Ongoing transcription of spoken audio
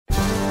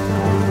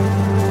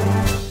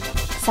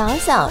小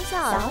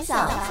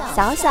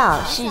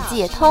小世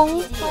界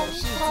通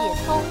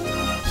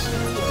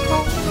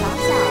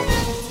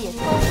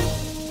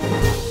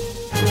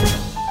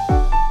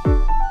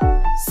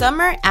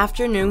，Summer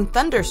afternoon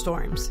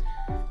thunderstorms.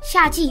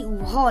 夏季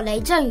午后雷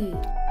阵雨。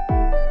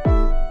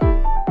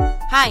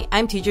Hi,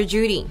 I'm Teacher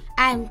Judy.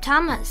 I'm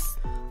Thomas.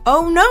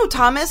 Oh no,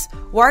 Thomas,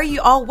 why are you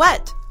all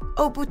wet?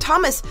 哦不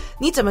Thomas,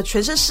 你怎么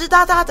全身湿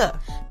哒哒的？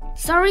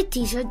 Sorry,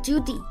 Teacher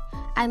Judy.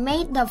 I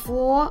made the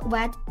floor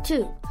wet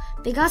too,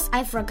 because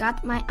I forgot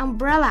my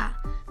umbrella.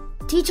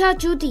 Teacher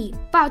Judy,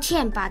 抱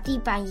歉把地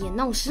板也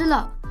弄湿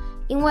了，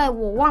因为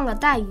我忘了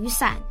带雨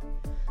伞。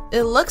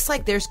It looks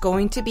like there's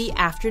going to be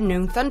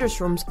afternoon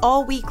thunderstorms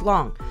all week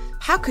long.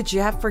 How could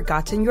you have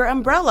forgotten your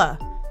umbrella?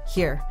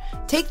 Here,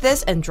 take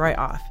this and dry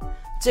off.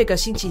 这个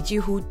星期几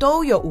乎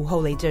都有午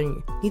后雷阵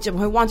雨，你怎么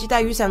会忘记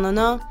带雨伞了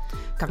呢？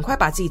赶快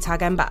把自己擦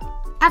干吧。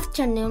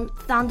Afternoon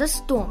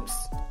thunderstorms,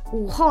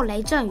 午后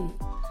雷阵雨。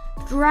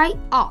Dry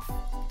off,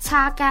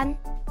 擦干。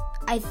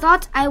I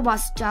thought I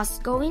was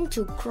just going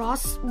to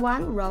cross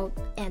one road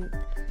and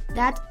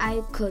that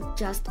I could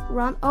just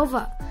run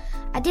over.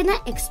 I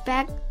didn't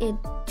expect it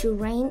to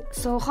rain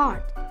so hard.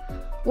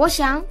 我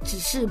想只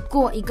是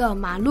过一个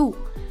马路，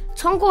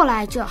冲过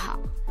来就好，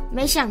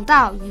没想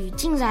到雨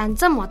竟然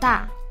这么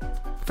大。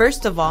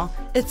First of all,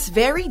 it's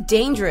very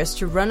dangerous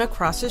to run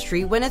across the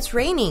street when it's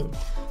raining.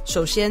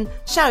 首先，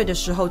下雨的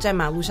时候在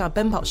马路上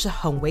奔跑是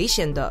很危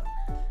险的。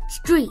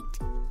Street,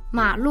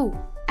 马路。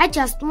I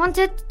just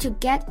wanted to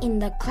get in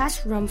the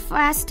classroom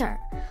faster.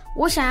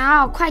 我想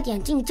要快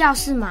点进教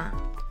室嘛。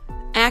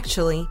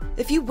Actually,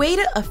 if you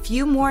waited a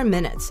few more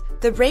minutes,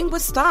 the rain would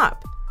stop.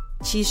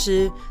 其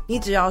实，你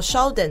只要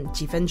稍等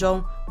几分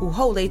钟，午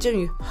后雷阵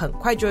雨很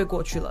快就会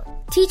过去了。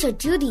Teacher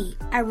Judy,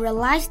 I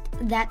realized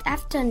that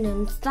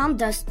afternoon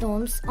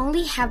thunderstorms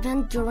only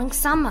happen during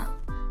summer.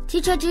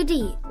 Teacher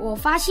Judy, 我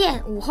发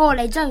现午后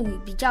雷阵雨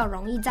比较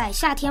容易在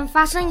夏天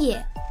发生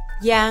耶。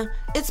Yeah,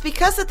 it's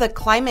because of the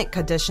climate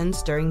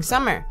conditions during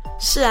summer.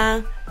 是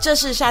啊，这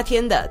是夏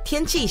天的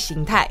天气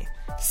形态。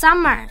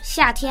Summer,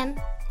 夏天。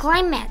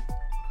Climate,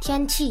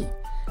 天气。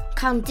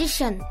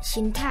Condition,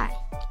 形态。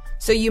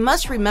So you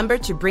must remember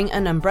to bring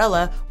an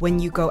umbrella when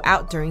you go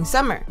out during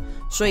summer.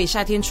 所以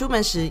夏天出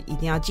门时一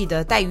定要记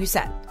得带雨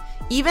伞。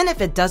Even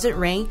if it doesn't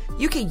rain,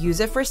 you can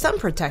use it for sun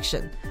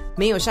protection.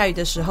 没有下雨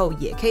的时候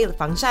也可以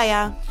防晒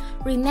呀。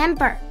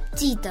Remember,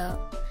 记得。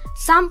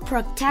Sun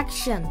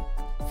protection,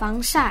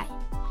 防晒。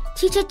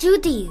Teacher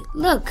Judy,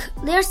 look,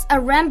 there's a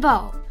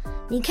rainbow.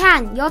 你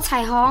看，有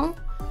彩虹。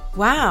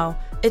Wow,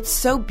 it's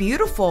so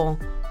beautiful.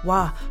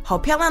 哇，好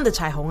漂亮的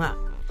彩虹啊。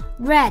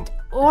Red,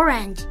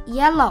 orange,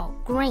 yellow,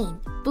 green,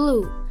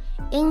 blue,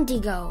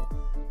 indigo,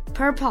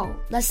 purple,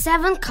 the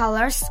 7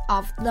 colors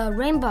of the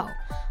rainbow.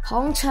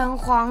 红橙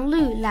黄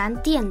绿蓝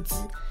靛紫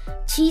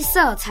，7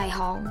色彩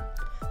虹。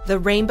The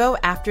rainbow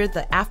after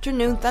the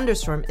afternoon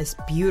thunderstorm is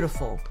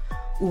beautiful.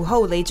 午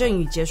后雷阵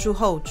雨结束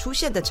后出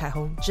现的彩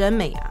虹真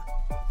美啊。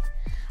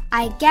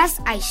I guess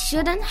I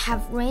shouldn't have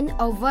ran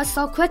over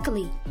so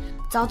quickly.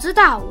 早知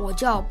道我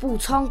就不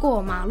冲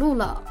过马路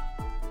了。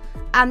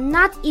I'm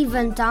not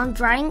even done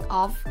drying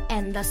off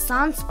and the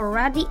sun's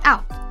already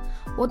out.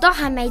 我都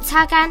还没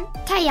擦干，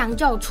太阳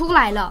就出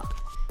来了。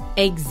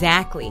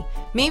Exactly.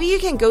 Maybe you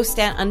can go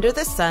stand under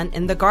the sun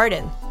in the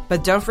garden.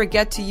 But don't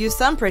forget to use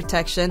sun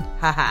protection.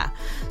 哈哈，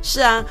是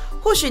啊，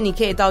或许你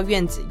可以到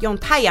院子用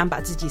太阳把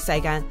自己晒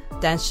干，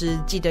但是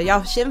记得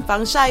要先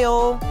防晒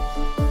哦。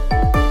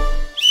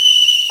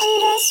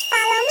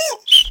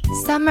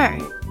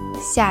Summer,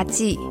 夏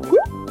季。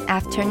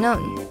Afternoon,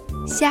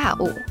 下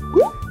午。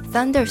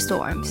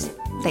Thunderstorms,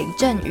 雷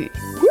阵雨。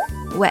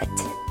Wet,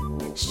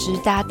 湿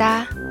哒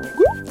哒。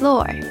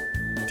Floor,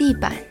 地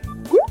板。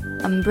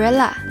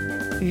Umbrella,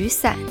 雨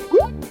伞。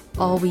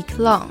All week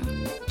long,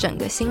 整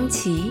个星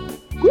期。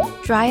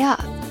Dry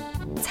up,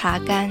 擦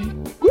干。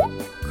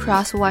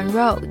Cross one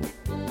road,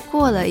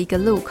 过了一个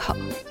路口。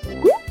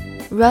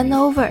Run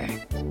over,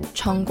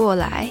 冲过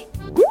来。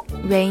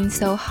Rain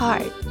so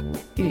hard,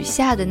 雨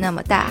下得那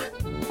么大。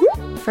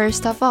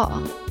First of all,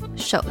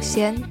 首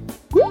先。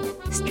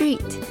Street,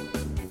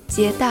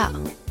 街道。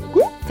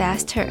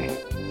Faster,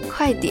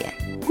 快点。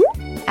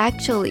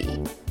Actually,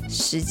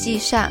 实际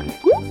上。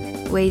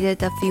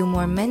Waited a few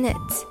more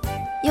minutes,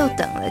 又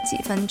等了几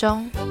分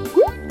钟。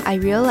I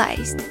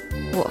realized,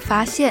 我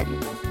发现。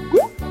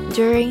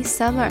During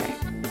summer,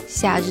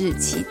 夏日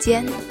期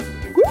间。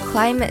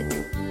Climate,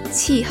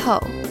 气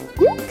候。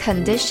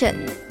Condition,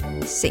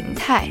 形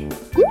态。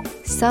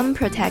Sun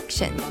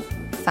protection,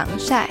 防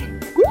晒。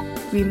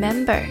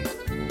Remember,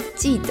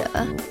 记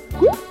得。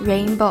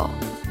Rainbow,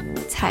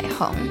 彩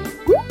虹。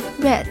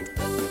Red,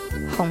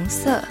 红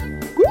色。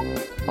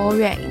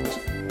Orange,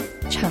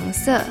 橙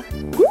色。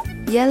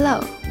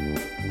Yellow,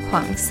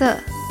 黄色。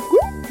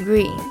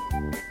Green,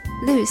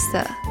 绿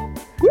色。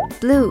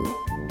Blue,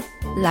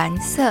 蓝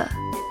色。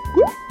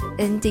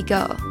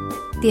Indigo,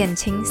 靛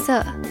青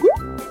色。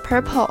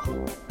Purple,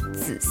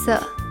 紫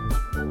色。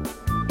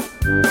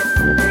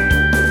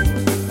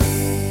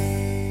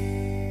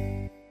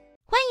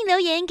留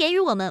言给予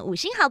我们5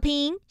星好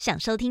评。想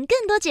收听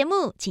更多节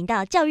目，请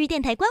到教育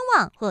电台官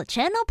网或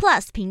Channel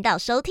Plus 频道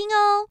收听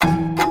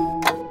哦。